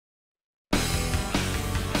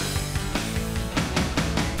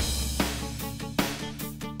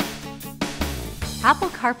Apple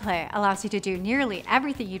CarPlay allows you to do nearly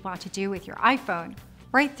everything you'd want to do with your iPhone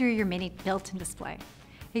right through your Mini built-in display.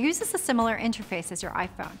 It uses a similar interface as your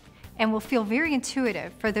iPhone and will feel very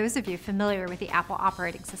intuitive for those of you familiar with the Apple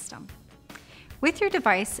operating system. With your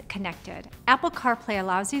device connected, Apple CarPlay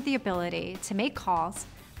allows you the ability to make calls,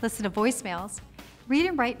 listen to voicemails, read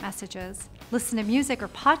and write messages, listen to music or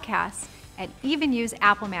podcasts, and even use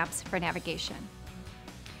Apple Maps for navigation.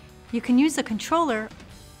 You can use a controller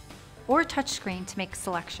or touchscreen to make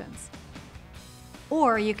selections.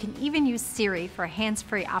 Or you can even use Siri for a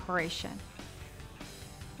hands-free operation.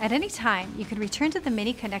 At any time, you can return to the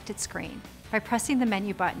Mini connected screen by pressing the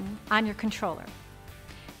menu button on your controller.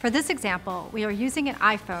 For this example, we are using an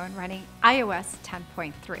iPhone running iOS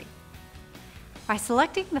 10.3. By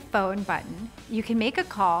selecting the phone button, you can make a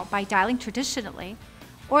call by dialing traditionally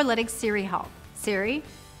or letting Siri help. Siri,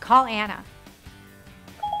 call Anna.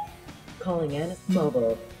 Calling Anna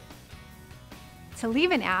mobile. To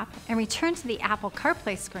leave an app and return to the Apple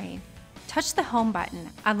CarPlay screen, touch the Home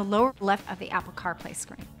button on the lower left of the Apple CarPlay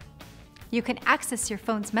screen. You can access your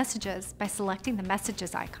phone's messages by selecting the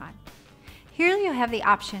Messages icon. Here you'll have the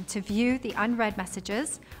option to view the unread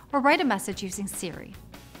messages or write a message using Siri.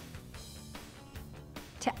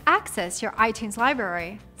 To access your iTunes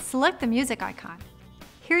library, select the Music icon.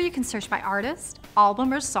 Here you can search by artist,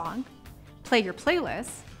 album, or song, play your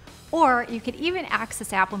playlist, or you can even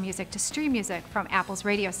access Apple Music to stream music from Apple's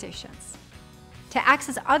radio stations. To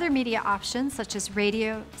access other media options such as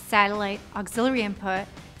radio, satellite, auxiliary input,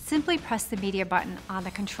 simply press the media button on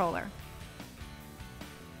the controller.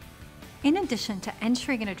 In addition to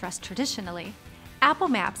entering an address traditionally, Apple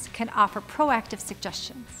Maps can offer proactive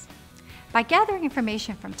suggestions. By gathering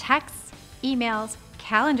information from texts, emails,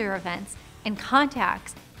 calendar events, and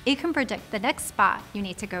contacts, it can predict the next spot you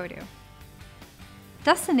need to go to.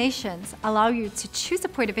 Destinations allow you to choose a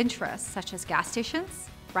point of interest such as gas stations,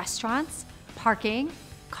 restaurants, parking,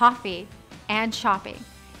 coffee, and shopping,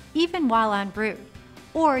 even while en route.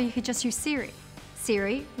 Or you could just use Siri.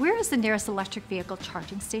 Siri, where is the nearest electric vehicle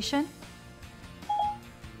charging station?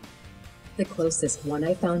 The closest one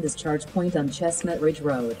I found is ChargePoint on Chestnut Ridge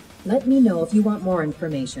Road. Let me know if you want more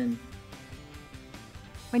information.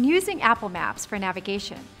 When using Apple Maps for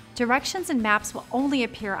navigation, directions and maps will only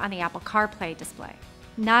appear on the Apple CarPlay display,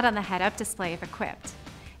 not on the head-up display if equipped.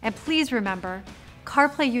 And please remember,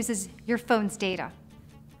 CarPlay uses your phone's data.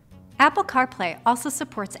 Apple CarPlay also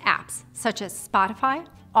supports apps such as Spotify,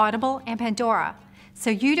 Audible, and Pandora, so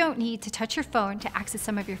you don't need to touch your phone to access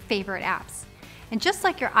some of your favorite apps. And just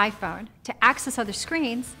like your iPhone, to access other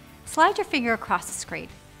screens, slide your finger across the screen,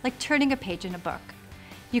 like turning a page in a book.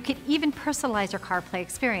 You can even personalize your CarPlay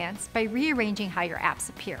experience by rearranging how your apps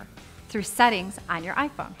appear through settings on your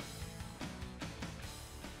iPhone.